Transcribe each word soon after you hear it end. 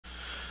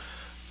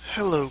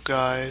Hello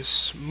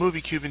guys,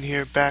 TheMovieCuban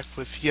here, back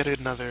with yet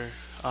another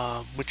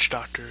Witch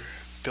Doctor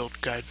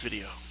build guide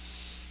video.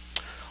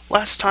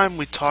 Last time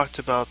we talked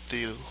about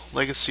the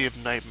Legacy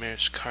of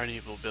Nightmares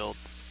Carnival build,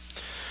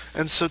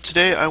 and so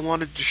today I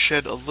wanted to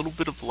shed a little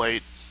bit of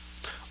light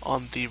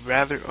on the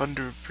rather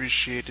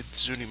underappreciated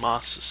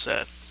Zunimassa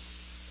set.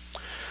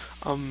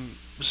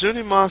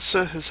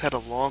 Zunimassa has had a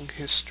long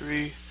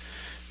history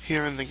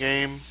here in the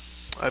game.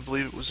 I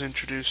believe it was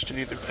introduced in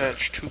either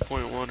patch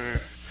 2.1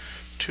 or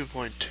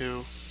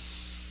 2.2.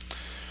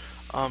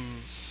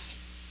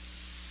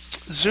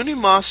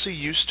 Zunimassa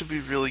used to be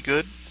really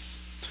good.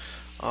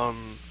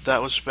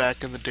 That was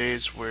back in the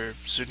days where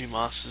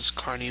Zunimassa's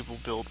Carnival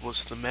build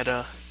was the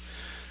meta,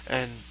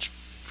 and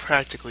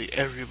practically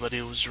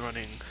everybody was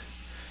running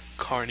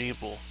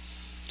Carnival.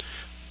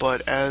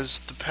 But as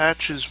the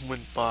patches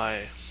went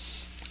by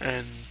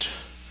and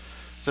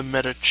the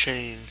meta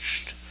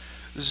changed,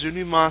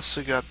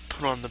 Zunimassa got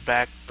put on the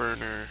back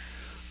burner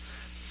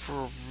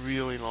for a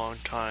really long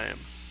time.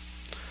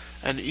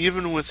 And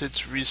even with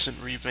its recent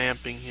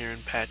revamping here in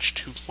patch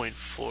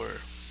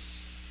 2.4,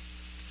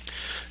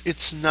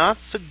 it's not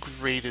the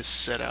greatest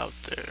set out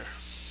there.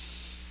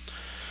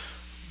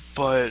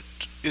 But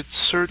it's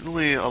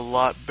certainly a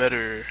lot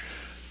better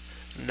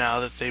now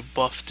that they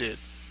buffed it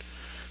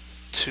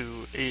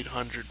to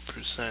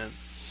 800%.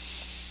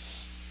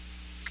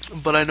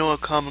 But I know a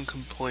common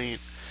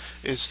complaint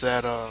is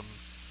that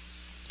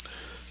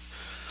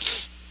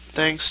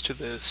thanks to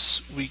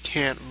this, we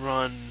can't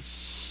run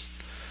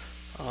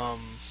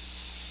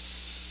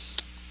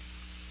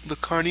the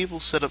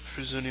Carnival setup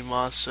for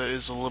Zunimassa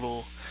is a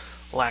little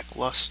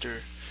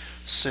lackluster,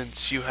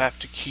 since you have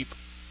to keep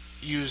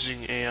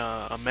using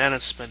a mana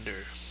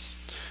spender,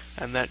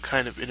 and that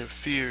kind of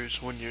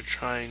interferes when you're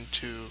trying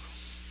to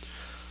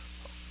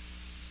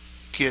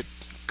get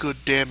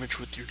good damage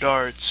with your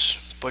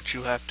darts, but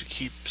you have to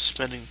keep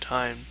spending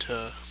time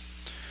to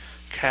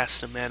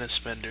cast a mana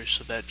spender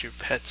so that your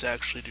pets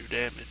actually do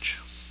damage.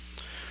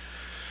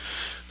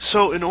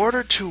 So in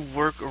order to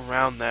work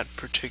around that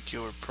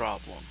particular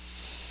problem,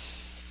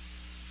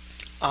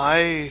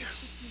 I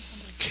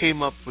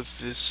came up with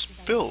this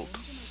build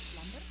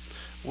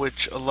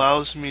which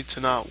allows me to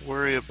not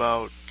worry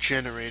about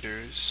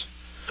generators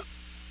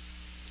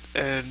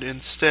and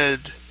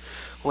instead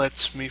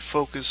lets me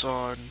focus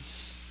on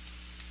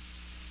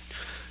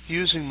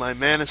using my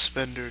mana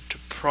spender to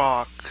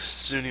proc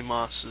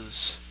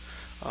Zunimassa's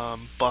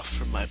buff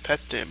from my pet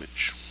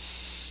damage.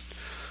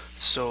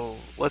 So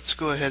let's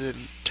go ahead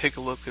and take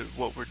a look at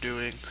what we're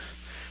doing,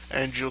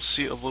 and you'll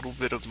see a little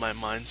bit of my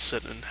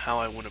mindset and how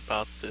I went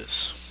about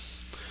this.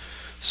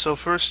 So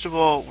first of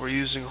all, we're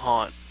using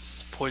Haunt,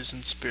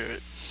 Poison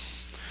Spirit.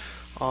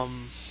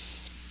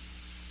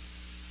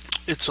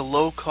 It's a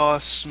low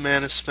cost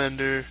mana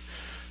spender.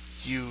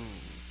 You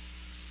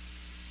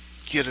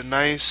get a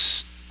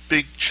nice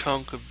big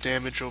chunk of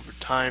damage over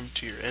time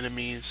to your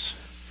enemies,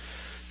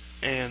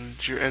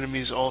 and your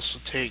enemies also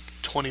take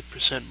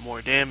 20%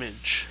 more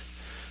damage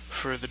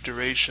for the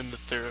duration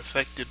that they're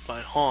affected by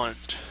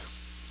Haunt,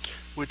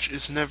 which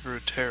is never a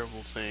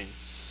terrible thing.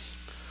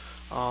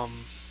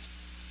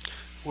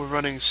 We're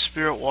running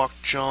Spirit Walk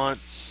Jaunt,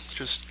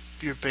 just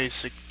your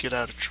basic get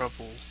out of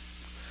trouble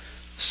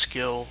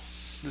skill.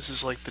 This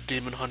is like the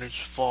Demon Hunter's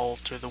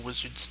Vault or the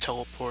Wizard's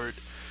Teleport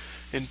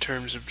in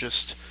terms of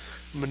just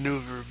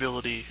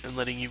maneuverability and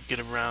letting you get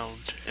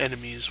around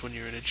enemies when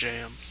you're in a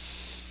jam.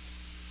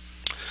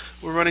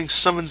 We're running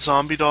Summon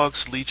Zombie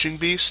Dogs Leeching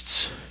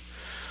Beasts.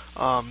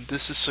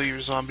 This is so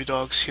your zombie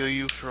dogs heal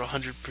you for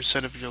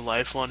 100% of your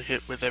life on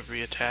hit with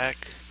every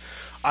attack.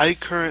 I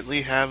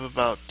currently have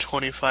about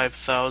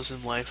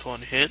 25,000 life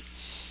on hit,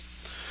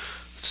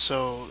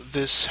 so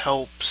this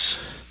helps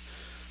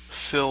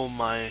fill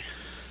my,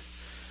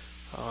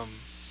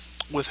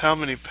 with how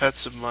many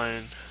pets of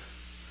mine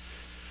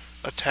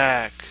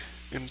attack,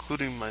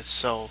 including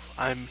myself,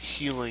 I'm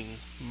healing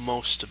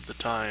most of the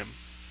time.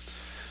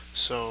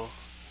 So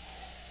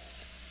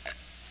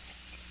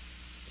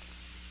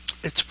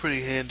it's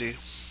pretty handy.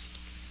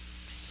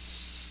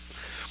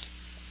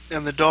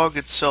 And the dog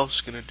itself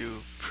is going to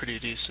do pretty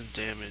decent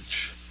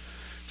damage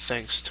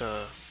thanks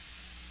to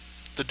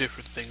the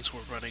different things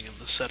we're running in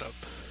the setup.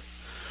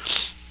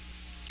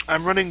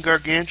 I'm running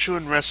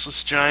Gargantuan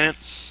Restless Giant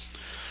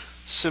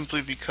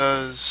simply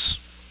because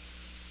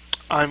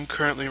I'm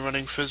currently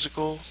running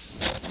physical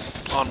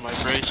on my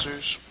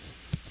bracers.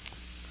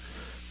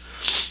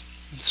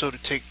 And so to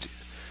take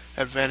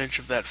advantage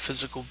of that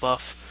physical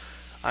buff,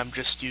 I'm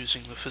just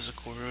using the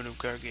physical rune of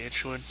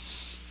Gargantuan.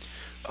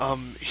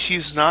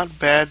 He's not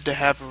bad to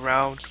have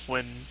around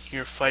when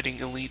you're fighting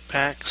elite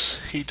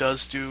packs. He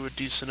does do a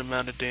decent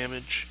amount of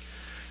damage,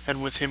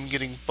 and with him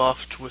getting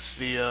buffed with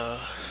the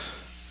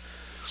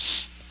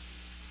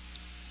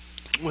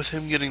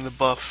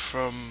buff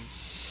from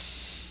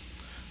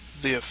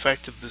the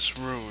effect of this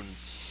rune,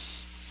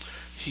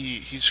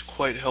 he's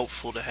quite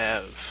helpful to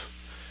have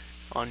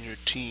on your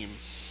team.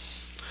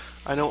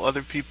 I know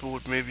other people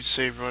would maybe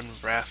say run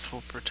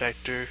Wrathful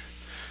Protector,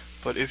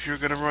 But if you're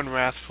going to run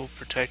Wrathful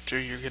Protector,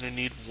 you're going to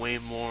need way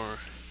more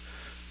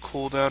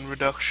cooldown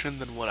reduction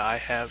than what I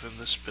have in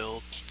this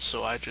build,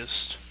 so I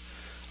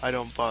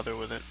don't bother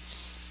with it.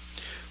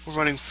 We're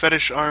running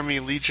Fetish Army,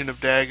 Legion of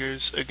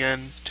Daggers,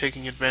 again,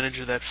 taking advantage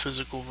of that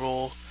physical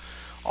roll.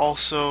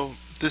 Also,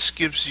 this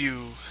gives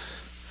you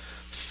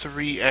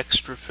 3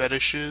 extra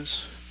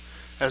fetishes,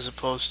 as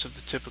opposed to the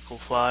typical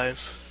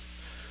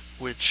 5,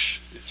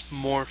 which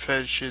more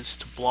fetishes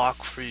to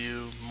block for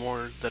you,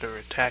 more that are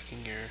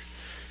attacking your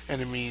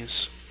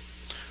enemies.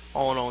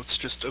 All in all, it's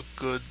just a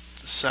good,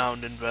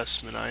 sound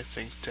investment, I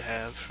think, to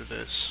have for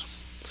this.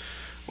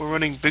 We're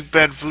running Big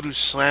Bad Voodoo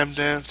Slam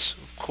Dance,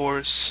 of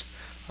course.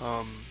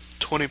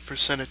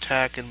 20%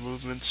 attack and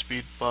movement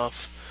speed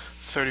buff,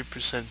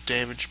 30%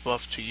 damage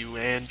buff to you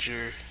and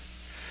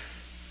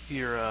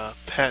your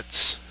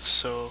pets.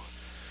 So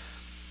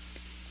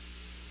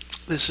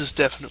this is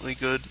definitely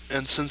good.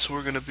 And since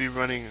we're going to be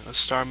running a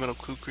Star Metal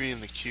Kukri in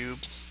the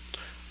cube,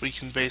 we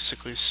can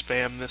basically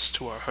spam this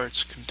to our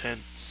heart's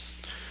content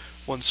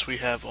once we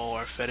have all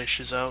our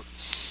fetishes out.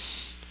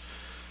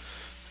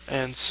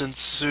 And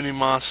since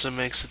Zunimassa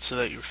makes it so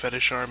that your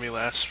fetish army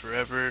lasts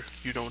forever,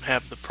 you don't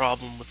have the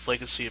problem with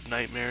Legacy of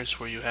Nightmares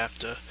where you have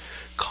to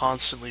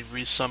constantly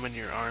resummon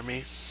your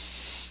army.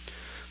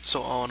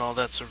 So all in all,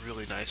 that's a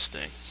really nice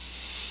thing.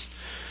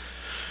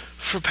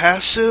 For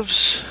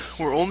passives,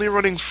 we're only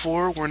running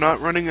 4. We're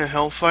not running a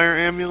Hellfire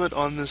Amulet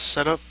on this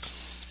setup.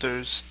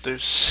 There's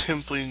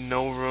simply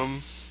no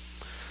room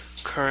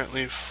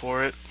currently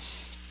for it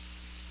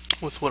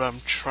with what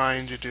I'm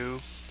trying to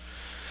do.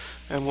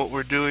 And what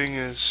we're doing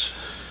is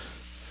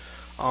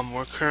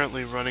we're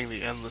currently running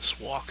the Endless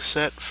Walk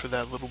set for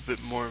that little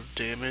bit more of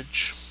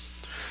damage.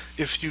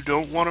 If you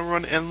don't want to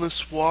run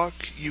Endless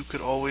Walk, you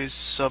could always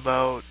sub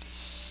out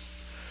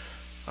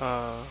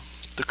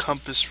the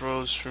Compass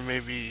Rose for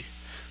maybe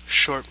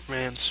Short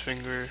Man's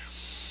Finger,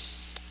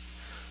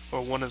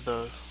 or one of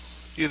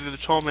either the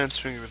Tall Man's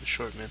Finger or the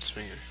Short Man's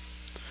Finger.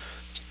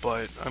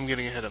 But I'm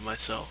getting ahead of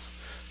myself.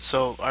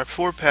 So our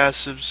 4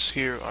 passives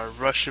here are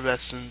Rush of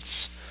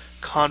Essence,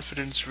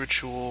 Confidence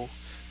Ritual,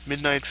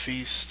 Midnight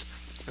Feast,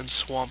 and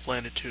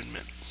Swampland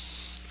Attunement.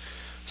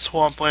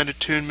 Swampland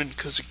Attunement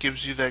because it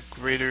gives you that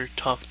greater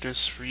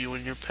toughness for you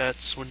and your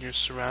pets when you're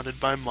surrounded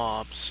by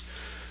mobs,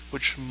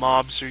 which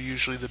mobs are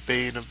usually the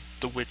bane of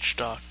the Witch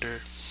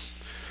Doctor.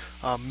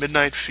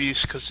 Midnight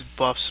Feast because it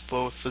buffs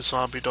both the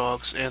zombie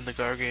dogs and the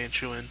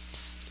gargantuan,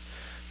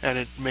 and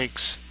it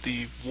makes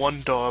the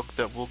one dog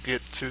that will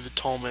get through the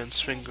Tall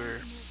Man's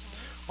Finger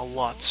a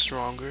lot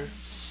stronger.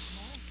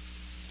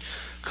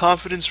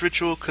 Confidence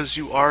Ritual because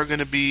you are going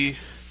to be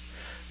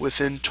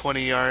within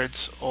 20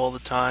 yards all the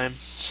time,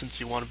 since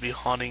you want to be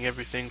haunting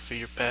everything for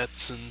your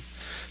pets and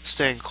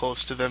staying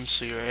close to them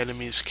so your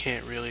enemies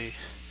can't really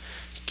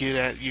get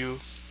at you.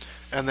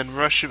 And then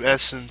Rush of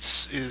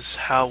Essence is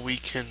how we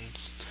can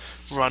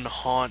run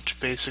Haunt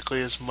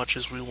basically as much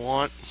as we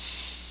want,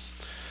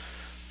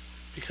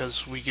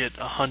 because we get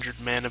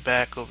 100 mana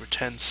back over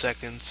 10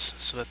 seconds,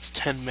 so that's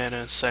 10 mana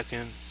a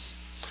second,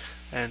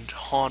 and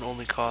Haunt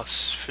only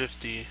costs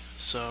 50,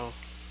 so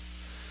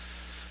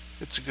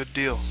it's a good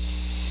deal.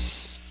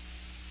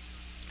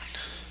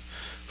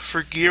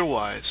 For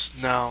gear-wise,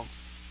 now,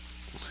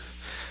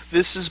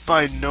 this is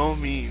by no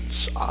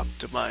means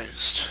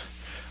optimized.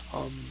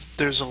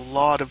 There's a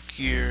lot of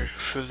gear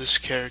for this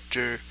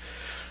character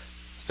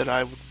that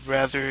I would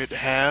rather it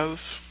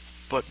have,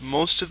 but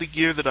most of the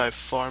gear that I've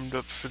farmed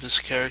up for this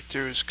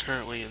character is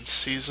currently in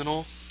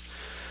seasonal,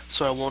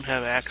 so I won't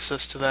have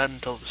access to that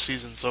until the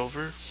season's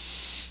over.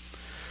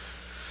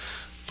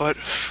 But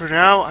for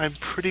now, I'm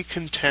pretty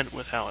content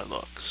with how it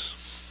looks.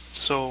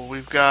 So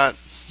we've got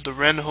the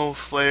Renho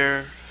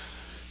Flare,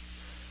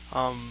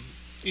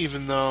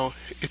 even though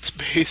it's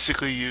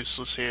basically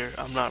useless here.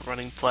 I'm not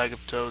running Plague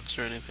of Toads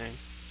or anything.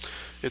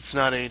 It's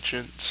not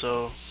ancient,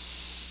 so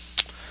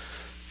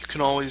you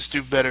can always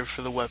do better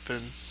for the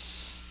weapon.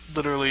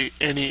 Literally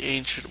any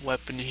ancient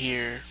weapon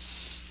here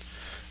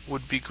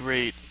would be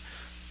great.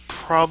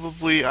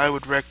 Probably I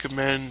would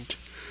recommend...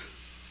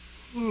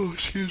 Oh,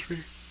 excuse me.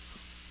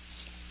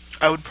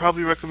 I would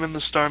probably recommend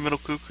the Star Metal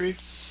Kukri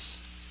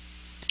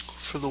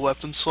for the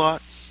weapon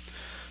slot,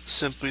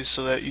 simply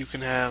so that you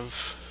can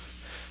have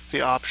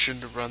the option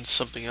to run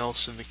something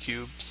else in the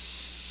cube.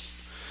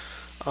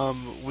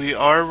 We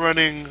are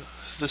running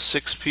the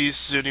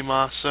 6-piece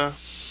Zunimassa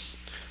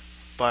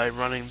by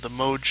running the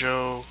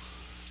Mojo,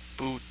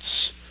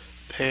 boots,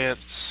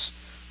 pants,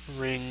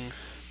 ring,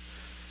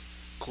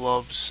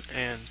 gloves,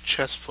 and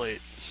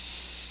chestplate.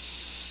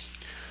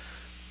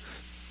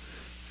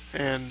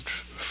 And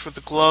for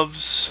the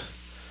gloves,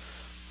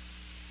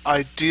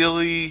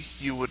 ideally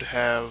you would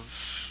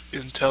have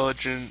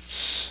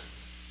intelligence,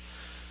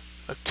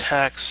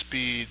 attack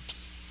speed,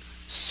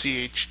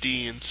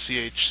 CHD, and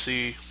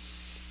CHC.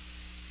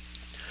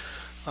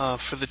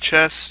 For the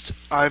chest,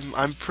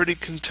 I'm pretty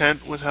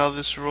content with how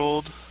this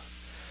rolled.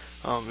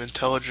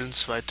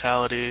 Intelligence,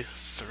 vitality,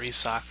 3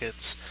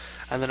 sockets,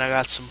 and then I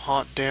got some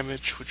haunt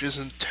damage, which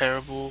isn't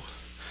terrible.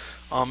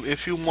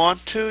 If you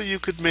want to, you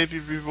could maybe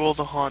reroll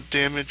the haunt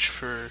damage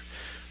for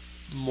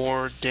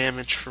more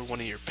damage for one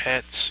of your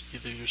pets,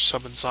 either your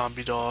summon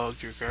zombie dog,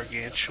 your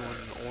gargantuan,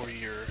 or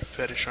your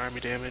fetish army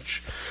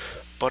damage.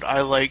 But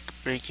I like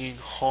making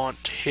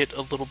haunt hit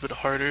a little bit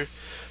harder,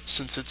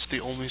 since it's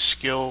the only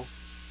skill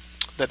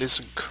that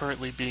isn't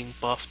currently being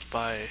buffed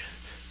by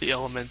the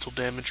elemental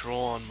damage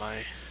roll on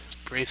my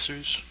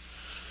bracers.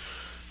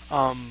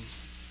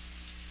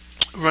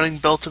 Running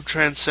Belt of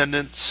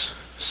Transcendence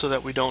so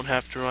that we don't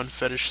have to run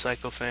Fetish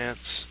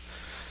Sycophants.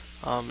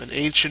 An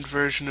ancient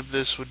version of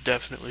this would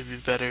definitely be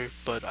better,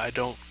 but I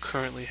don't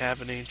currently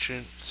have an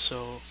ancient,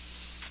 so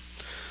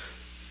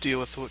deal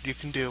with what you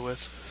can deal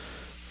with.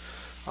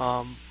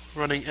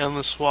 Running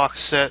Endless Walk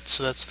set,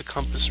 so that's the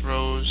Compass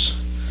Rose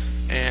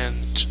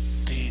and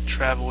the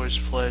Traveler's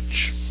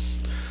Pledge.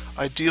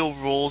 Ideal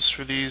rolls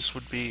for these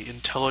would be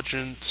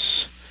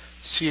Intelligence,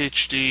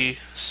 CHD,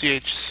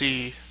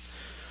 CHC,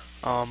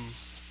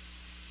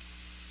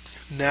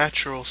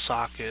 Natural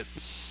Socket,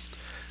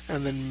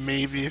 and then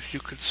maybe if you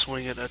could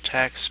swing it,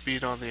 attack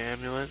speed on the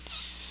amulet.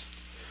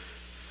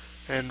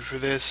 And for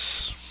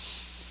this,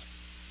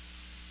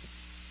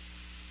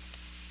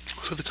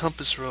 for the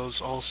Compass Rose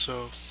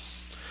also,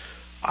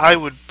 I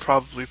would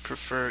probably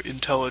prefer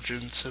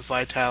Intelligence,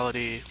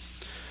 Vitality,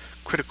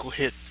 Critical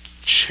Hit,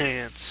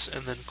 Chance,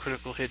 and then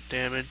Critical Hit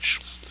Damage.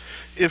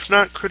 If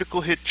not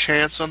Critical Hit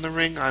Chance on the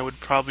ring, I would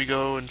probably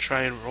go and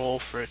try and roll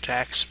for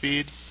attack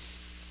speed,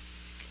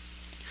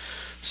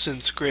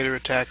 since greater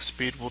attack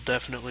speed will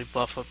definitely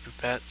buff up your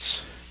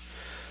pets.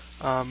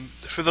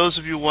 For those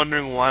of you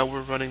wondering why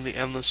we're running the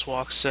Endless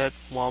Walk set,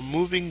 while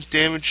moving,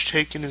 damage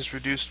taken is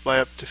reduced by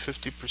up to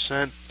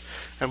 50%,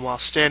 and while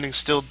standing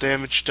still,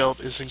 damage dealt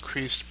is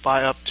increased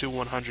by up to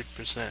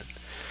 100%.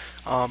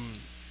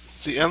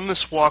 The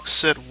Endless Walk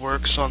set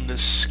works on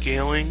this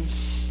scaling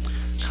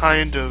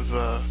kind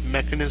of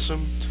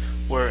mechanism,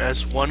 where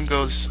as one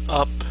goes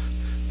up,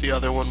 the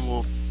other one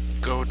will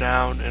go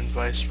down, and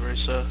vice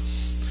versa.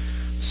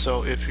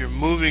 So if you're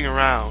moving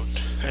around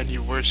and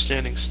you were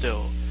standing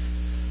still,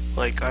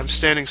 like I'm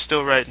standing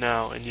still right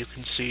now, and you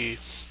can see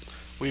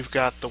we've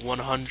got the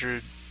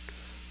 100,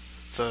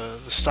 the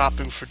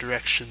stopping for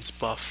directions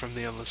buff from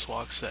the Endless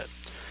Walk set,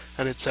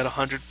 and it's at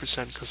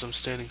 100% because I'm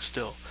standing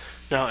still.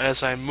 Now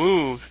as I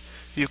move,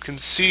 you can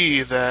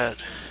see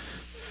that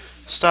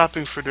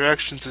stopping for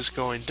directions is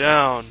going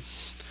down,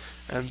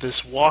 and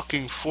this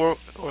walking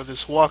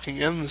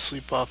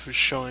endlessly buff is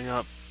showing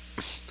up,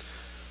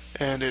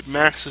 and it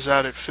maxes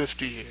out at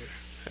 50 here,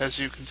 as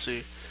you can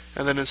see.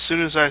 And then as soon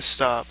as I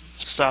stop,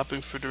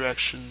 stopping for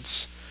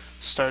directions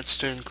starts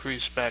to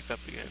increase back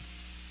up again.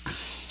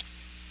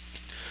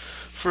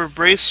 For a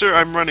bracer,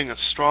 I'm running a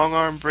strong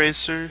arm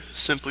bracer,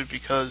 simply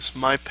because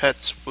my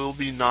pets will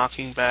be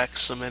knocking back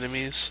some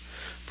enemies,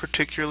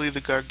 particularly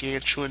the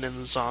gargantuan and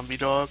the zombie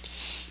dog.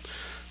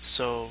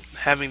 So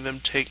having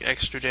them take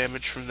extra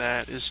damage from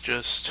that is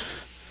just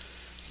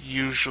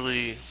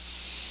usually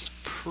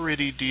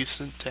pretty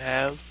decent to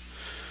have.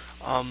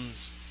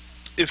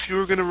 If you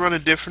were going to run a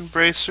different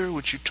bracer,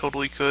 which you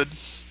totally could,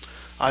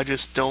 I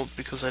just don't,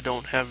 because I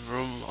don't have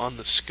room on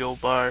the skill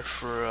bar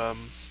for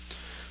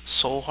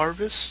Soul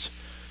Harvest,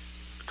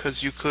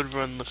 because you could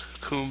run the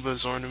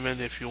Kumba's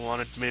Ornament if you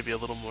wanted maybe a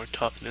little more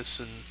toughness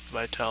and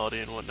vitality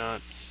and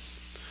whatnot.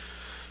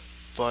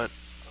 But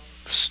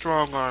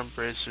strong arm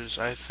bracers,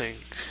 I think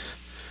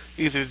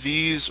either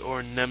these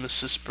or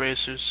Nemesis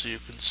bracers, so you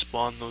can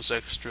spawn those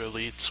extra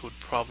elites, would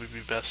probably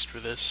be best for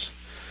this.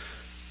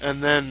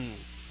 And then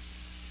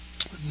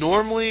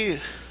normally,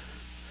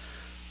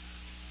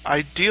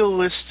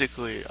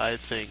 idealistically, I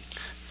think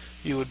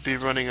you would be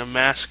running a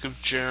Mask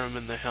of Jerem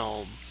in the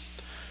helm,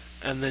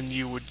 and then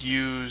you would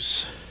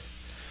use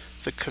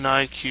the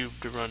Kanai Cube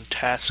to run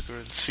Tasker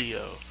and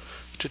Theo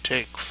to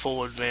take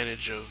full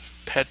advantage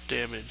of pet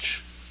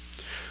damage.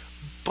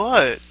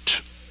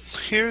 But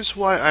here's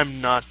why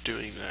I'm not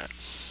doing that.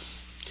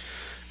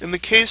 In the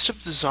case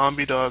of the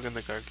Zombie Dog and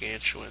the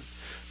Gargantuan,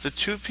 the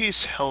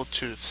two-piece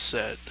Helltooth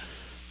set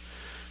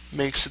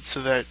makes it so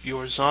that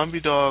your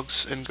Zombie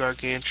Dogs and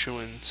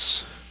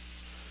Gargantuans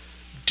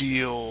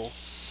deal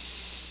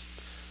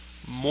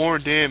more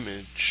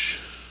damage.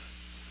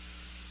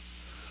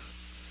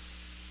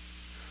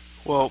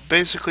 Well,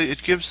 basically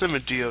it gives them a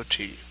DOT,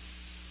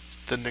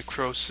 the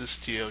Necrosis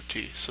DOT.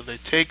 So they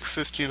take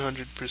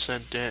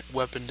 1500%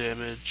 weapon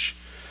damage.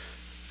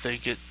 They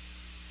take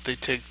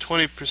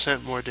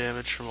 20% more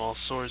damage from all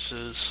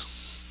sources.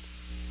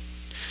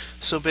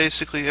 So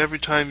basically every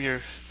time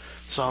your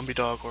Zombie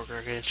Dog or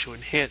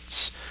Gargantuan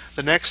hits,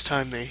 the next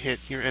time they hit,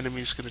 your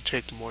enemy's going to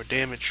take more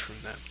damage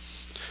from them.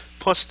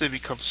 Plus they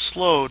become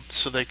slowed,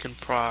 so they can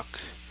proc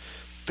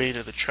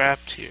Beta the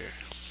Trapped here.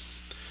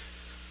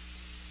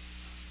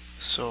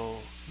 So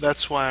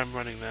that's why I'm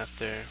running that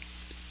there.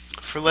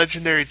 For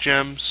legendary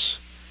gems,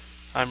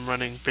 I'm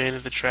running Bane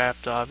of the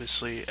Trapped,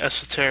 obviously,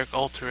 Esoteric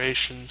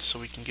Alteration, so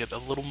we can get a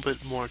little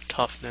bit more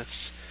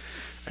toughness,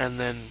 and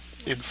then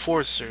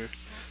Enforcer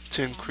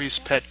to increase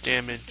pet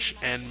damage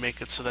and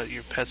make it so that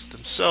your pets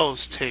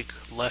themselves take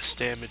less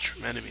damage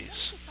from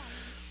enemies.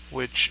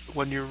 which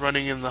when you're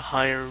running in the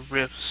higher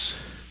rifts,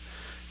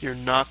 you're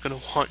not going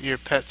to want your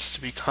pets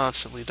to be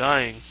constantly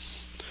dying.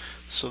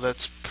 So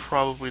that's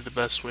probably the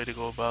best way to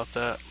go about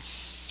that.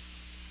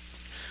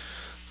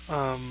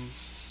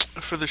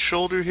 For the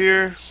shoulder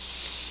here,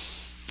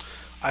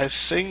 I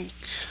think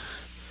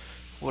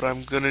what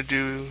I'm going to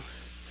do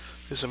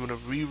is I'm going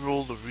to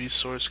re-roll the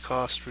resource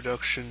cost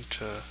reduction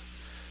to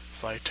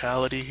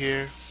vitality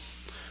here.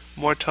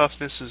 More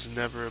toughness is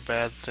never a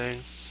bad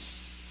thing,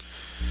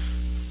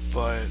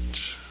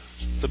 but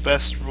the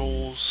best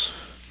rolls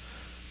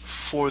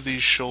for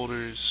these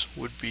shoulders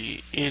would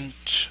be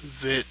int,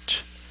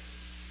 vit,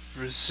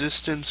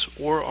 resistance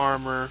or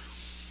armor,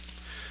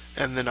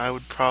 and then I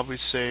would probably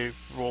say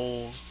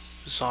roll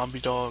zombie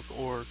dog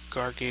or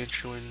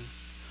gargantuan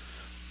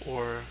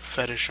or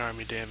fetish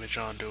army damage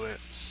onto it.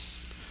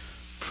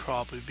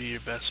 Probably be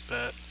your best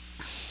bet.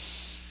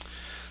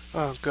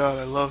 Oh god,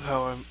 I love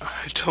how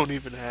I don't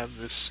even have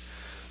this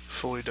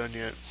fully done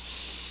yet.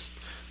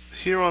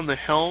 Here on the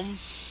helm,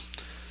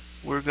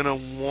 we're gonna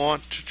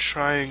want to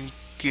try and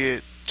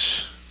get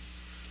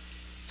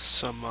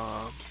some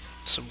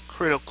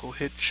critical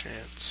hit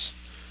chance.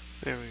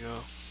 There we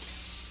go.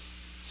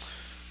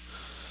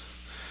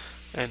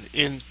 And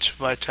int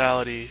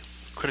vitality,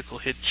 critical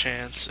hit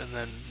chance, and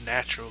then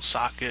natural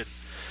socket.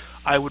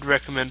 I would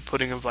recommend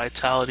putting a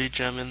vitality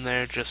gem in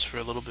there just for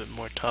a little bit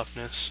more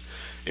toughness.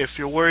 If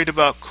you're worried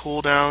about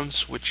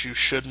cooldowns, which you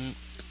shouldn't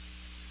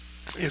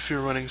if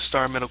you're running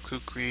Star Metal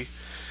Kukri,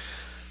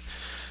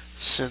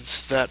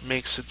 since that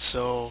makes it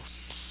so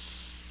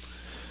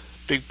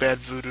Big Bad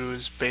Voodoo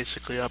is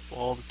basically up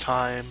all the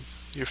time.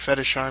 Your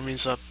Fetish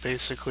Army's up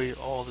basically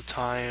all the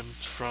time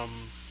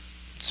from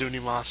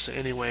Zunimassa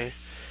anyway.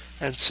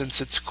 And since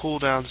its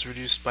cooldown's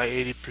reduced by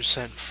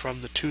 80%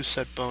 from the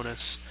 2-set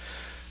bonus,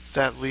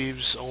 that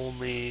leaves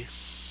only,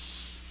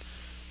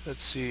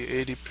 let's see,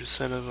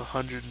 80% of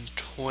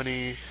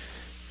 120,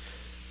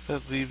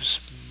 that leaves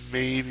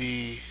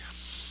maybe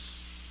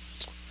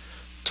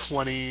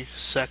 20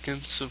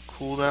 seconds of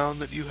cooldown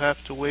that you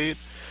have to wait,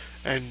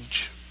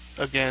 and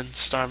again,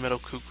 Star Metal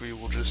Kukri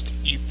will just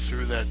eat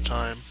through that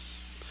time.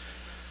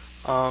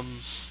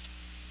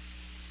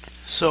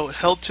 So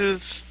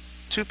Helltooth,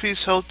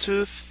 2-piece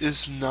Helltooth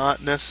is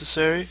not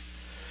necessary.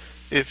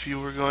 If you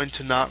were going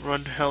to not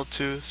run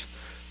Helltooth,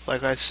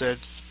 like I said,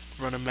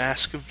 run a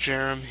Mask of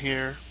Jerem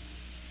here.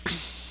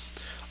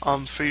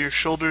 For your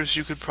shoulders,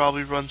 you could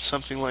probably run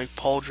something like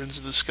Pauldrons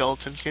of the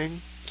Skeleton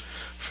King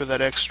for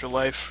that extra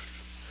life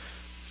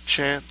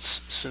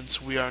chance,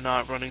 since we are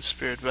not running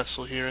Spirit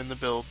Vessel here in the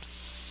build.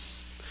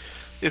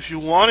 If you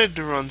wanted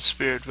to run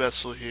Spirit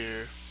Vessel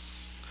here,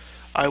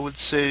 I would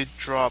say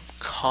drop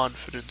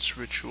Confidence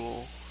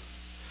Ritual,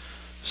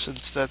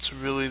 since that's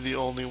really the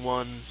only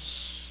one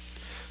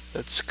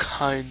that's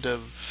kind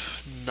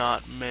of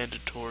not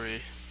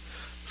mandatory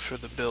for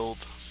the build.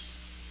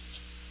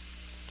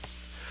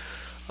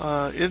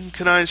 In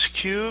Kanai's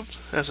Cube,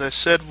 as I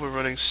said, we're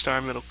running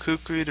Star Metal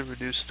Kukri to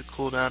reduce the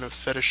cooldown of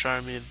Fetish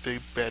Army and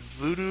Big Bad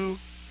Voodoo.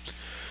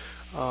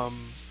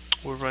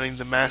 We're running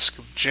the Mask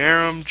of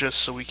Jerem just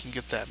so we can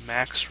get that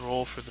max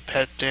roll for the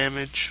pet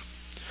damage.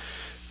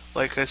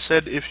 Like I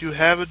said, if you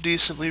have a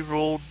decently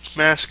rolled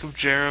Mask of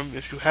Jerem,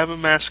 if you have a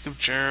Mask of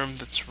Jerem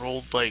that's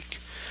rolled like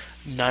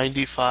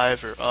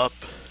 95 or up,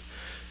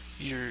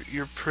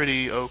 you're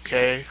pretty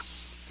okay,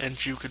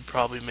 and you could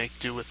probably make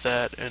do with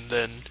that, and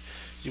then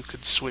you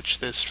could switch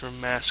this from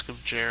Mask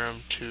of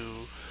Jerem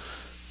to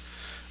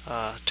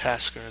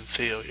Tasker and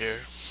Theo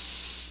here.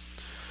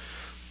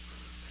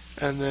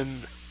 And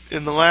then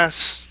in the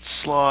last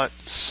slot,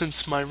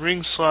 since my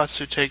ring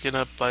slots are taken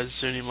up by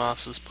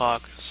Zunimassa's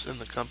pockets in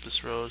the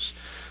compass rows,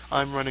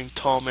 I'm running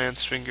Tall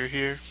Man's Finger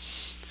here,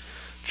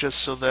 just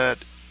so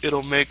that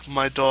it'll make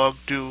my dog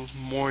do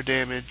more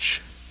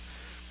damage.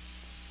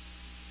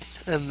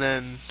 And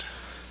then,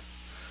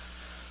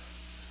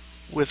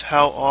 with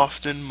how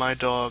often my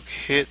dog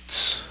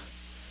hits,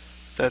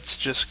 that's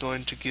just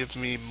going to give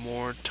me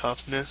more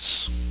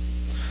toughness.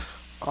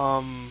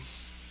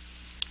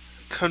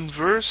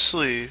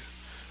 Conversely,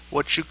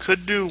 what you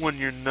could do when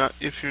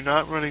if you're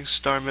not running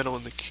Star Metal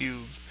in the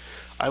cube,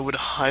 I would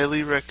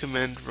highly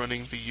recommend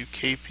running the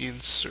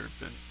Eucapian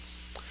Serpent,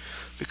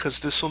 because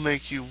this will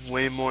make you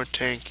way more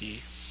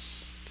tanky.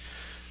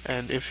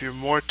 And if you're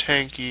more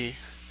tanky,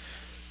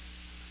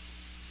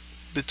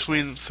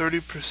 between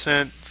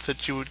 30%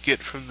 that you would get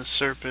from the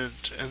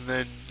Serpent, and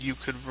then you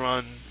could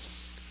run,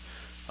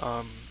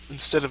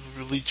 instead of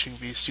a Leeching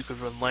Beast, you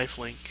could run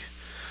Lifelink.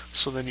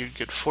 So then you'd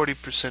get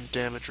 40%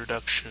 damage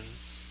reduction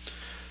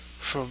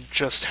from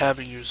just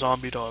having your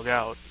zombie dog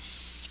out,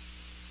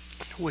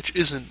 which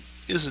isn't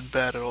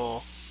bad at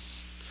all.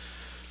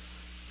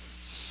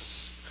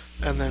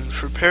 And then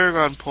for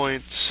Paragon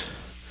points,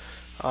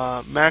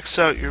 max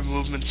out your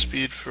movement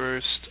speed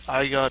first.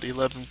 I got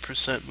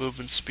 11%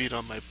 movement speed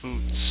on my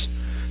boots,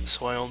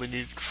 so I only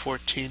needed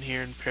 14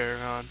 here in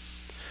Paragon.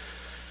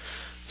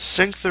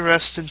 Sink the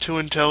rest into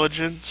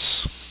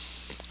intelligence.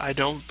 I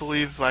don't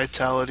believe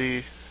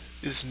vitality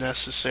is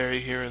necessary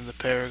here in the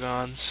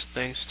Paragons,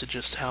 thanks to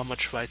just how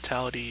much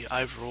vitality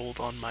I've rolled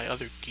on my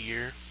other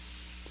gear.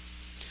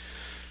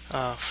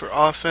 For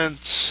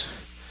offense,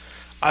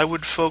 I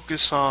would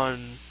focus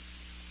on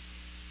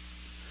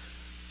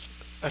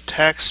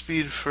attack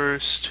speed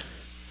first,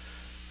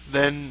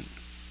 then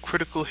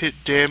critical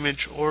hit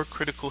damage or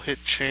critical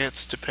hit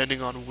chance,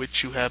 depending on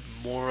which you have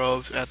more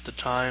of at the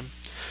time.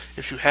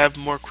 If you have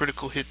more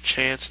critical hit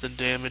chance than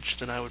damage,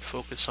 then I would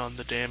focus on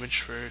the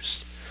damage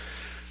first,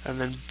 and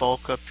then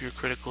bulk up your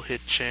critical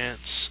hit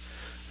chance,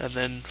 and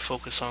then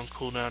focus on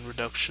cooldown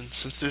reduction,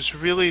 since there's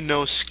really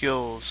no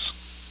skills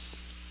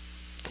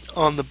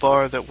on the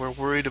bar that we're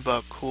worried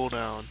about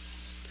cooldown,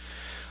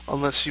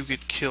 unless you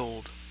get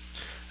killed.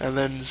 And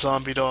then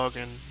Zombie Dog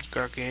and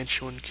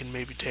Gargantuan can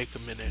maybe take a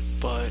minute,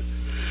 but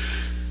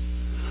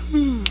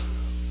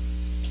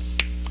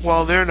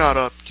while they're not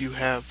up, you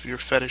have your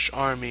Fetish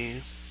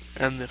Army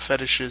and the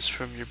fetishes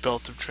from your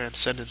Belt of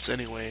Transcendence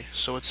anyway,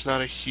 so it's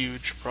not a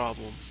huge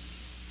problem.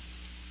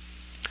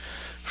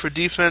 For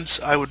defense,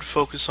 I would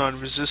focus on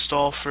Resist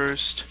All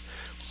first,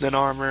 then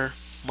Armor,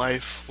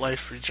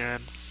 Life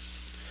Regen.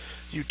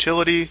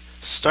 Utility,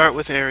 start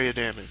with area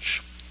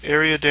damage.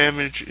 Area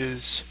damage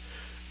is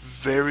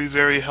very,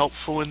 very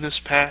helpful in this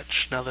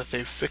patch now that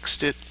they've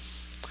fixed it.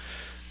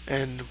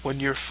 And when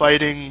you're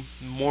fighting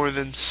more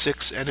than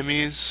 6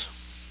 enemies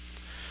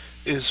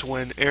is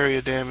when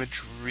area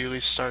damage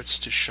really starts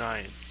to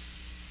shine.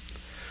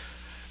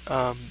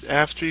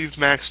 After you've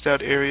maxed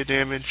out area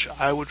damage,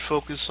 I would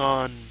focus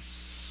on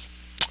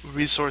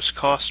resource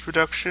cost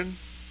reduction,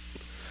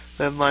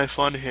 then life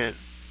on hit,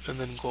 and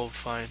then gold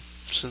find,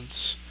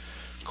 since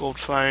gold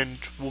find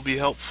will be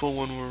helpful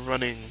when we're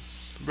running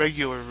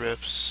regular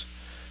rifts,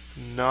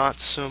 not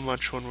so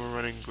much when we're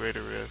running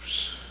greater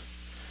rifts.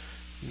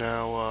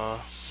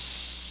 Now,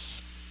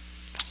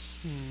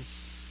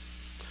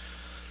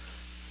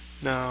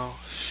 now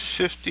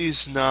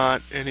 50's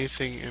not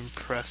anything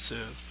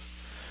impressive,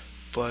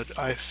 but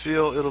I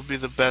feel it'll be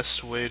the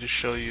best way to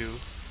show you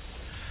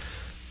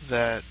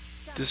that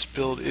this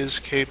build is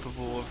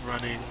capable of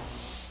running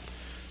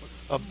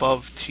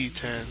above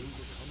T10.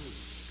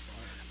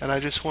 And I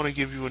just want to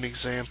give you an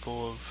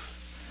example of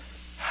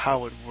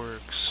how it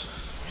works.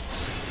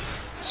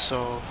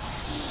 So,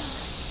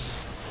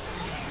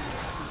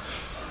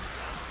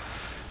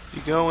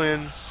 you go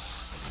in,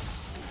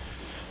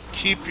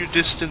 keep your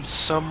distance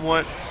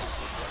somewhat.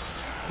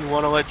 You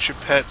want to let your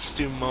pets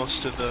do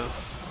most of the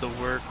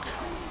work,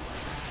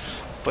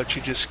 but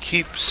you just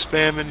keep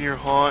spamming your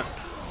haunt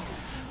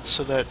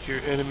so that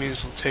your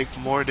enemies will take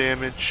more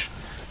damage,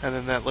 and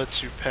then that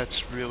lets your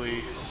pets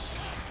really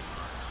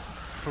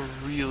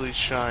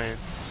shine.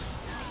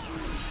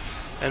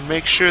 And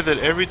make sure that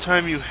every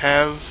time you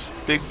have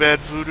Big Bad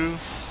Voodoo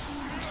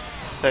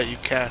that you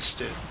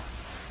cast it,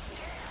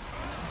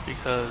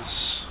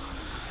 because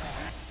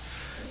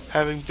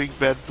having Big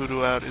Bad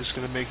Voodoo out is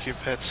going to make your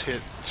pets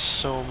hit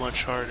so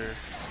much harder.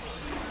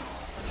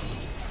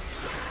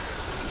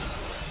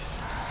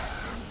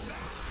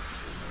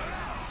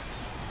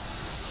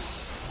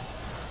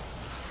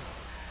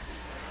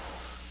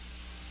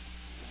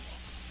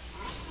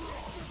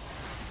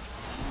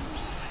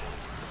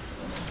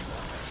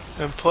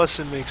 And plus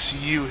it makes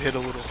you hit a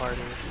little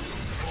harder.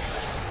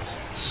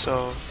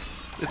 So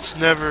it's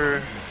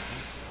never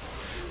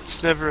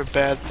a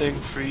bad thing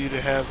for you to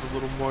have a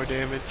little more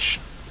damage.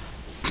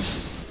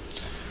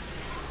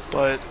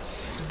 But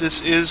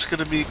this is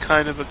going to be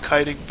kind of a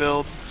kiting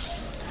build,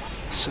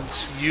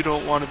 since you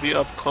don't want to be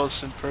up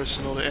close and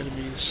personal to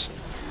enemies.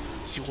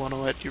 You want to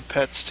let your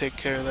pets take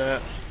care of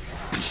that.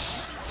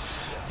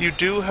 You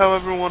do,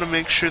 however, want to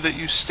make sure that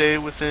you stay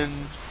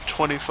within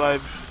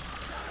 25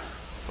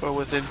 or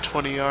within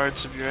 20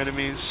 yards of your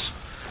enemies.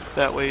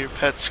 That way your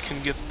pets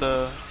can get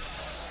the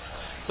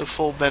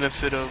full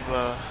benefit of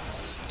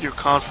your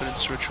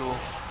confidence ritual.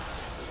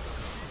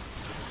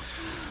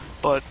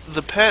 But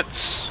the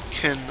pets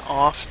can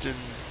often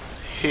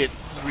hit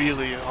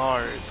really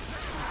hard.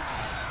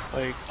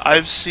 Like,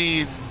 I've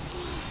seen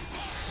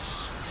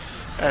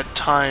at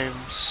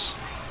times,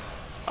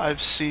 I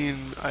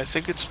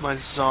think it's my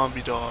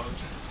Zombie Dog,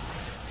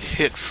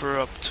 hit for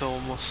up to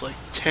almost like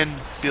 10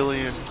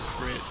 billion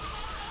crit.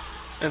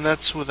 And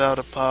that's without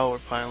a power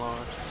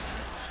pylon.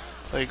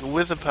 Like,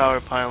 with a power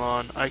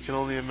pylon, I can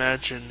only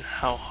imagine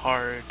how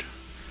hard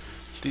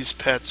these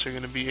pets are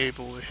going to be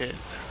able to hit.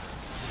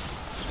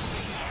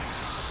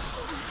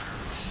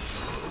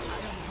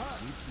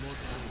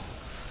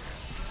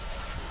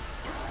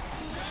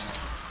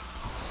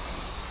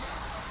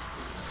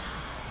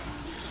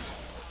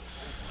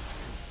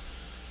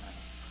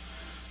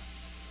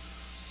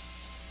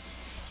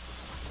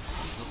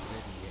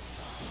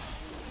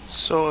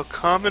 So a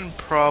common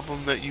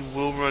problem that you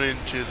will run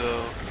into,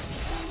 though,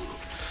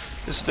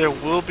 is there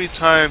will be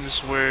times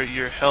where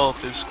your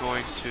health is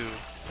going to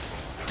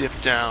dip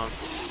down.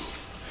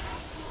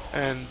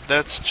 And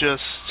that's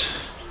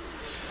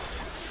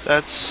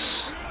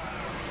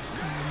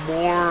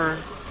more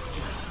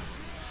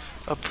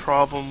a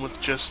problem with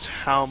just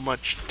how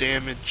much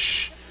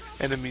damage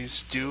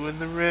enemies do in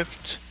the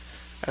Rift,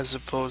 as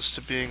opposed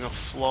to being a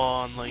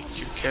flaw on like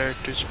your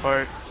character's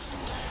part.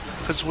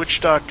 Because witch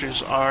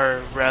doctors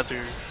are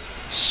rather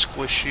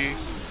squishy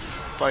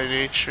by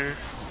nature.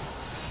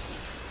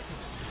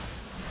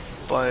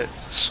 But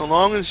so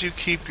long as you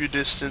keep your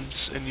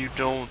distance and you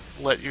don't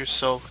let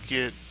yourself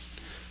get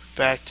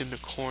backed into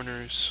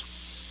corners,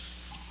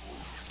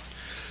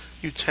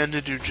 you tend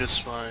to do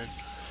just fine.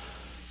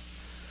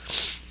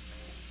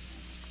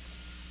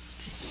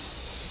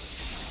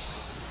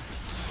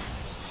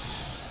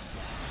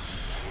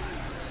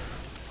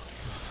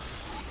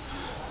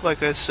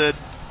 Like I said,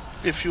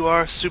 if you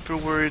are super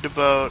worried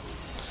about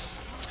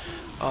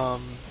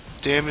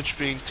damage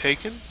being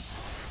taken,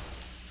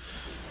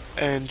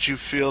 and you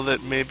feel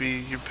that maybe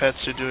your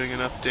pets are doing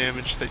enough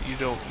damage that you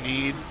don't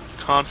need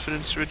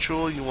Confidence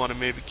Ritual, you want to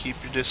maybe keep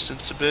your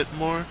distance a bit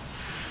more,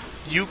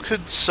 you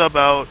could sub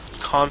out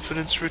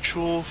Confidence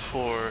Ritual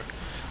for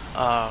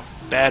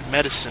Bad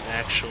Medicine,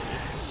 actually.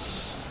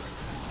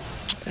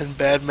 And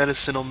Bad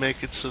Medicine will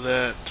make it so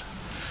that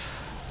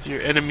your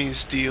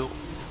enemies deal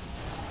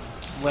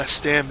less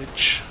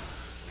damage.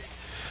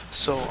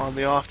 So on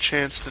the off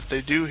chance that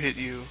they do hit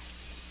you,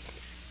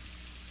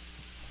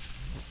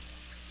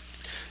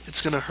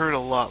 it's going to hurt a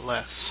lot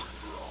less.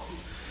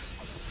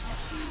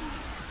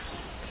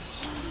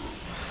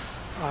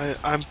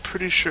 I'm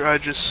pretty sure I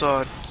just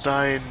saw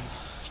 9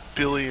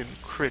 billion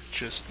crit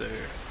just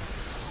there.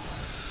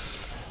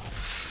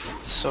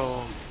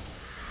 So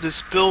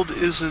this build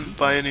isn't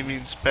by any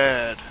means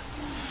bad.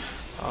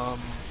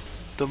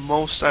 The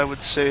most I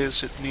would say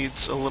is it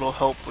needs a little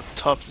help with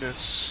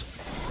toughness,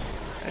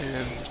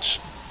 and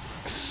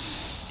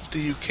the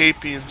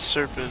Eucapian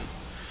Serpent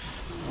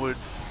would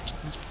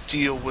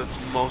deal with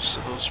most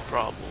of those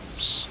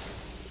problems.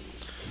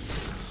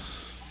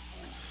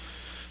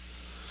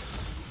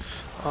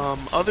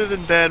 Other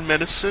than Bad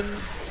Medicine,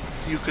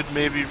 you could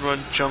maybe run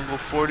Jungle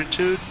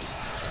Fortitude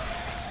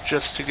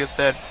just to get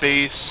that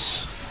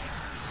base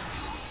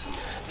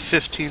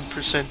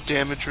 15%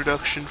 damage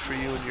reduction for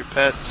you and your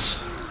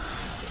pets.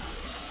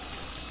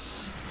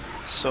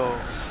 So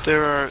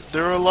there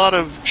are a lot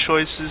of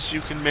choices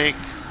you can make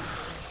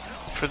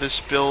for this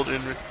build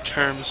in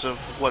terms of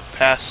what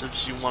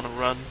passives you want to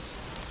run.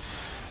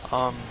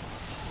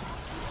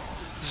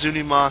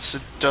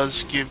 Zunimassa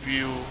does give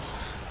you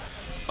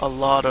a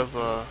lot of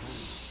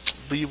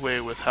leeway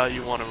with how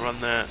you want to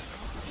run that,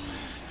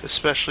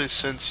 especially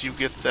since you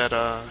get that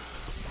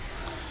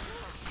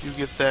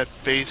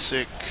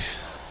basic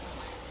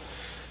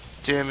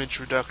damage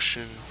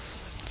reduction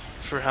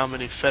for how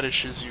many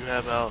fetishes you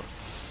have out,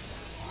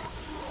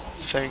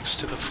 thanks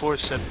to the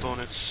 4-set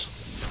bonus.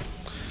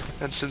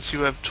 And since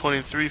you have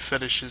 23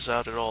 fetishes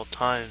out at all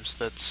times,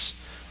 that's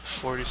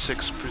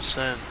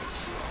 46%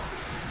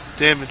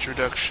 damage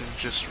reduction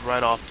just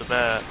right off the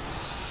bat.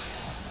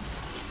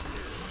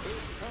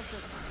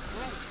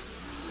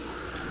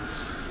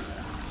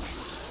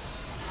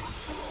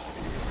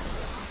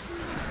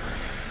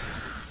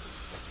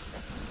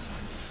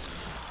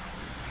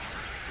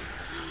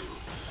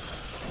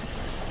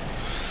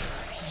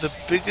 The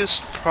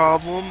biggest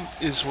problem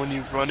is when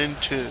you run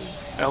into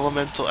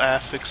elemental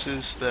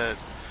affixes that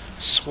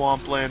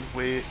Swampland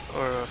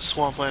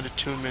Swampland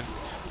Attunement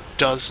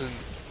doesn't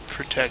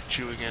protect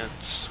you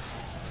against.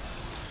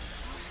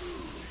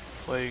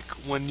 Like,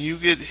 when you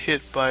get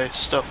hit by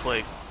stuff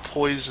like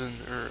Poison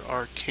or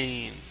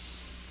Arcane,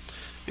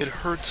 it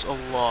hurts a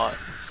lot.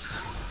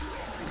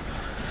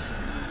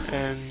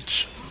 And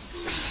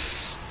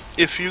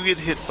if you get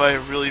hit by a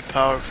really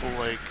powerful,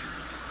 like,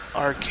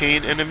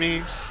 Arcane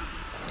enemy,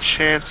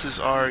 chances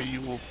are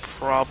you will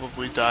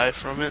probably die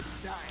from it.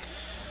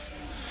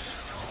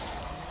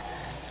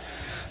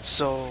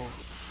 So,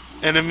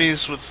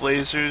 enemies with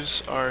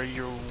lasers are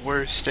your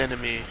worst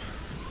enemy,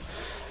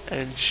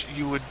 and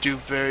you would do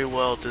very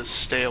well to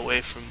stay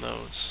away from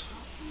those.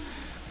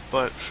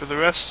 But for the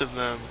rest of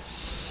them,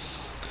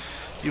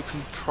 you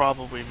can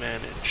probably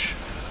manage.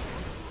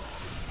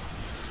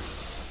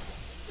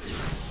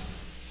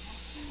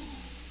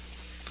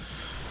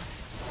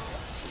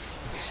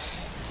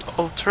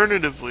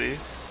 Alternatively,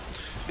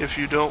 if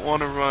you don't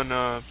want to run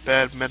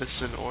Bad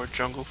Medicine or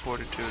Jungle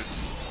Fortitude,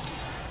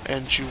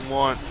 and you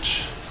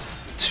want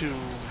to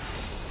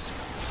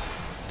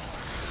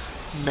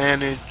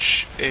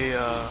manage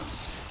a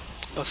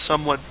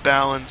somewhat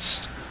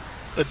balanced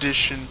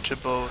addition to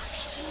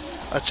both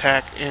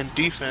attack and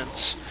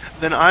defense,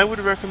 then I would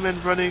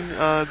recommend running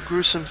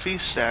Gruesome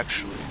Feast,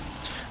 actually.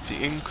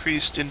 The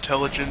increased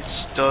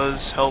intelligence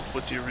does help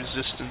with your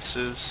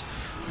resistances,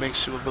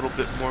 makes you a little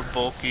bit more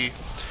bulky,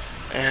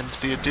 and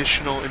the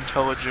additional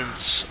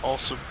intelligence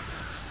also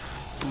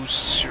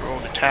boosts your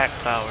own attack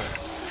power.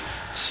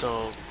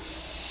 So,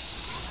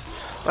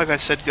 like I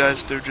said,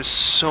 guys, there are just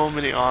so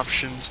many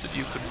options that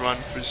you could run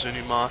for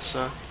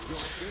Zunimassa.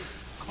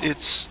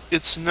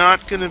 It's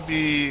not going to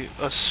be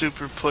a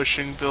super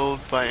pushing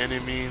build by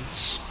any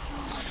means.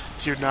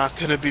 You're not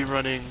going to be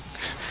running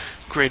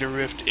Greater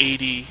Rift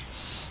 80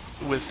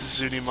 with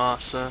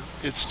Zunimassa.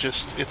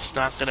 It's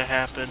not going to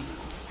happen.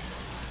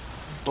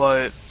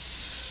 But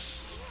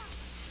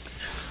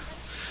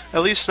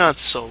At least not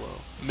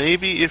solo.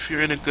 Maybe if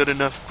you're in a good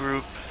enough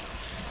group,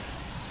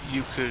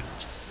 you could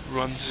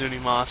run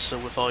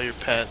Zunimassa with all your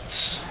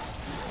pets,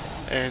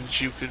 and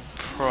you could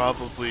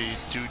probably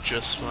do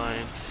just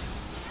fine.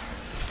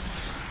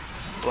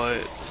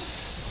 But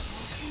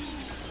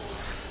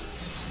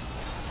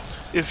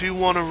if you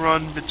want to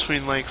run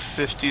between like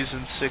 50s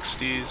and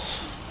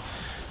 60s,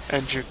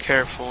 and you're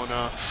careful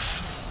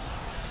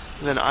enough,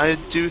 then I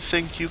do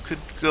think you could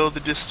go the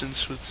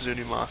distance with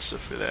Zunimassa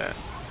for that.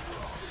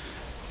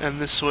 And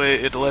this way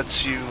it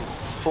lets you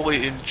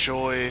fully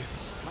enjoy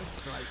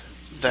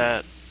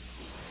that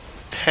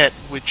pet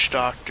witch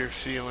doctor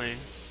feeling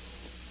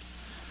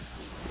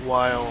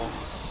while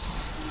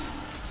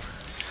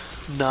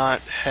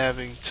not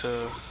having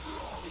to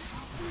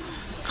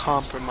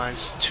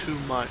compromise too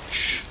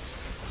much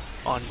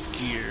on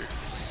gear.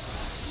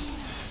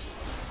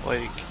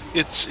 Like,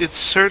 it's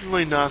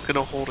certainly not going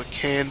to hold a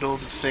candle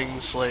to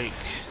things like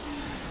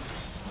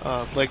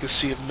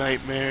Legacy of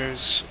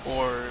Nightmares,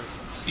 or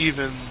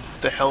even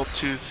the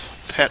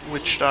Helltooth Pet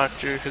Witch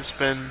Doctor has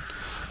been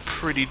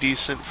pretty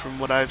decent from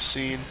what I've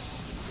seen.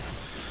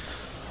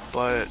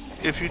 But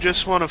if you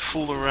just want to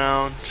fool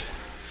around,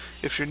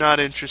 if you're not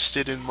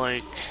interested in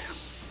like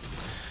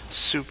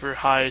super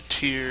high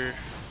tier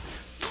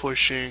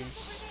pushing,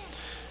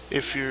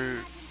 if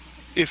you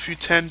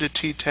tend to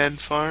T10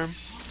 farm,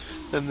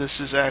 then this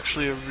is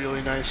actually a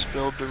really nice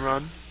build to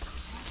run.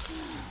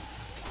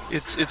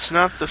 It's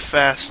not the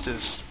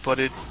fastest, but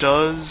it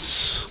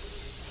does.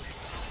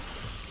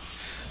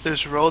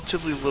 There's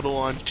relatively little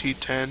on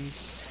T10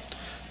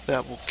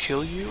 that will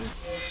kill you,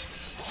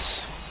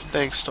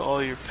 thanks to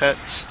all your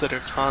pets that are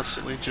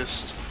constantly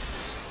just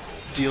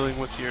dealing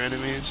with your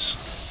enemies.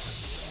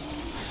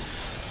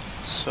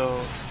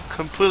 So,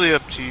 completely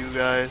up to you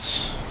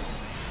guys.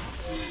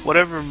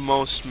 Whatever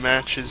most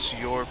matches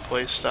your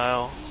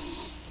playstyle,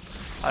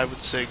 I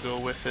would say go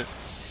with it.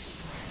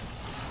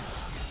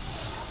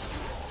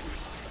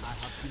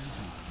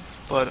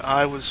 But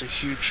I was a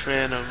huge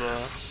fan of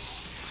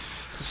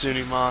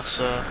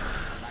Zunimassa,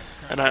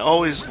 and I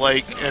always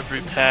like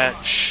every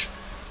patch.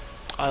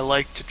 I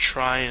like to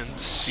try and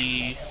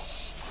see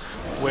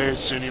where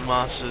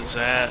Zunimassa is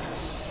at,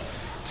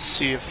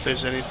 see if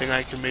there's anything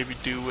I can maybe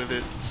do with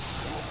it.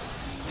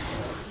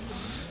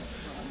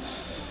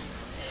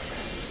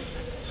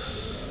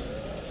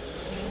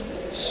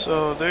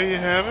 So there you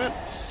have it.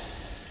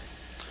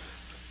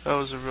 That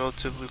was a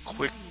relatively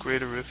quick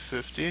Greater Rift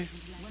 50.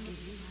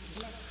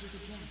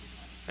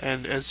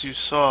 And as you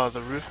saw,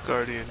 the Rift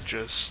Guardian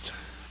just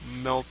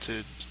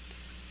melted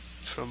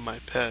from my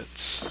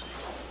pets.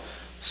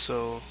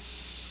 So,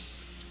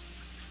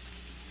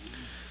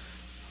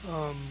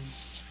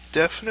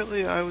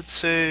 definitely I would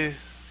say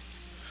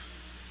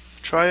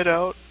try it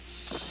out.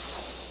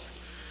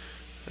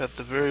 At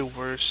the very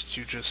worst,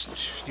 you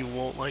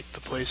won't like the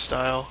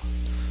playstyle,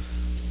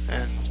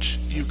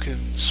 and you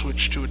can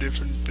switch to a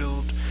different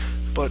build.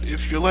 But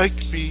if you're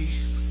like me,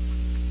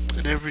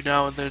 and every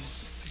now and then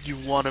you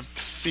want to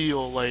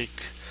feel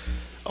like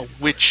a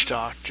witch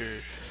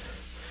doctor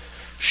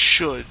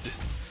should,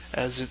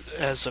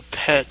 as a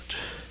pet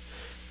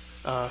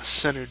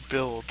centered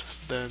build,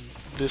 then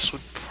this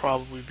would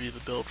probably be the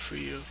build for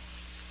you.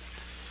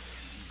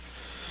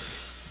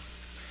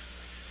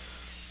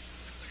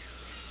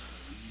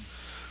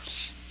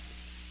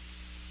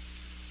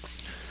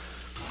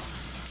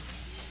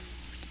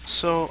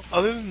 So,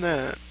 other than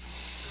that,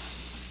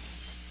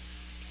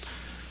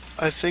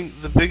 I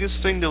think the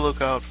biggest thing to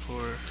look out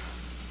for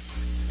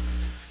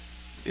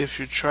if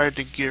you're trying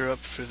to gear up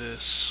for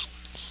this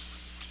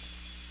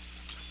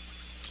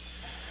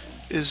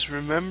is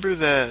remember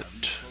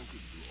that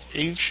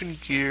ancient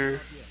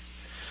gear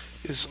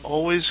is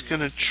always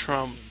going to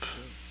trump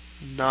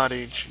not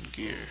ancient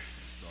gear.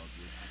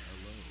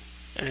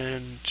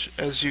 And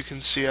as you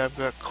can see, I've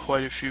got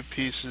quite a few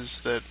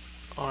pieces that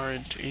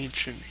aren't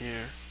ancient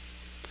here.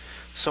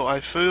 So I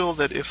feel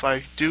that if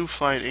I do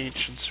find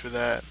ancients for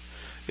that,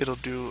 it'll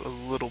do a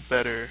little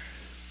better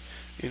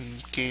in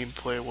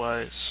gameplay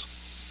wise.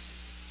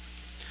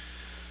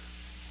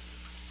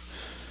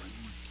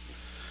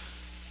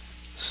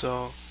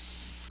 So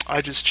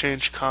I just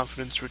changed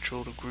Confidence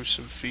Ritual to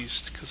Gruesome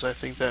Feast because I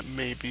think that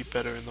may be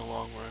better in the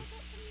long run.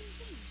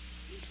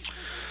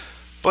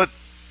 But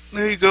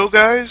there you go,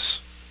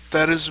 guys.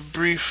 That is a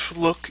brief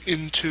look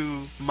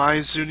into my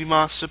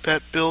Zunimassa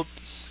Pet build.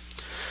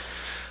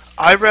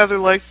 I rather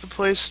like the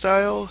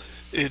playstyle.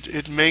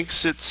 It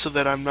makes it so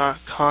that I'm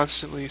not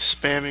constantly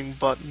spamming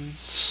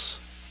buttons.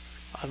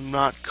 I'm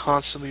not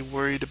constantly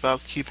worried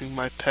about keeping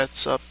my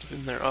pets up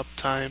in their up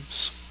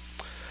times.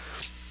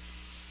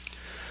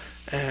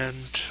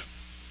 And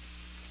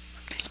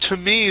to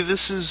me,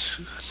 this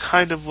is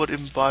kind of what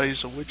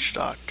embodies a witch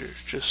doctor.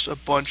 Just a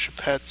bunch of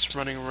pets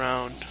running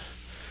around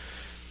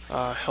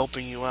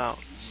helping you out.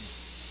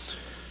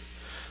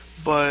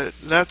 But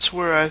that's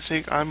where I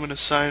think I'm going to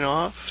sign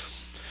off.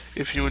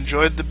 If you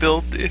enjoyed the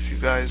build, if you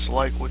guys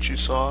like what you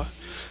saw,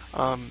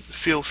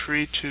 feel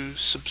free to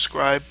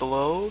subscribe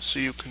below so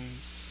you can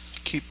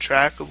keep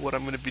track of what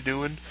I'm going to be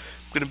doing.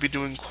 going to be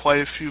doing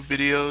quite a few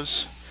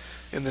videos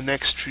in the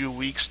next few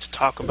weeks to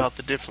talk about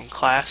the different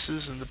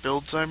classes and the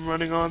builds I'm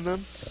running on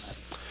them.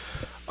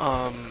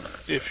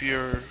 If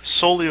you're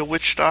solely a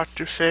Witch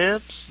Doctor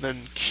fan,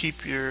 then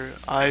keep your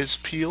eyes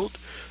peeled,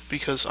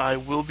 because I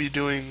will be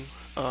doing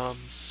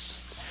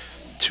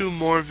 2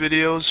 more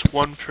videos,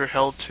 one for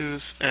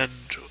Helltooth and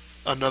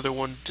another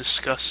one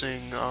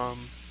discussing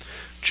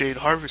Jade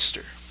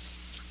Harvester.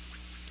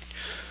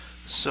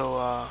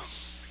 So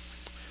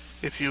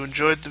if you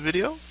enjoyed the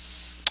video,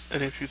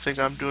 and if you think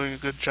I'm doing a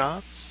good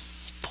job,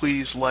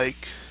 please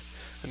like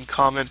and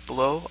comment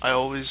below. I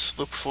always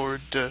look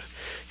forward to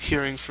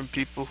hearing from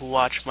people who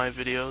watch my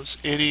videos.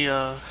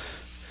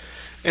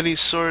 Any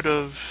sort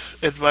of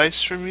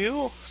advice from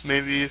you,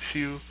 maybe if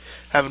you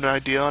have an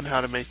idea on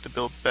how to make the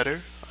build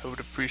better, I would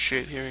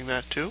appreciate hearing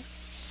that too.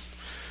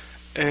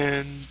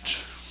 And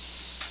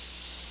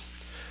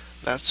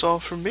that's all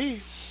from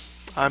me.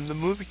 I'm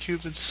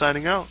TheMovieCuban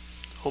signing out.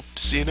 Hope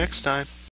to see you next time.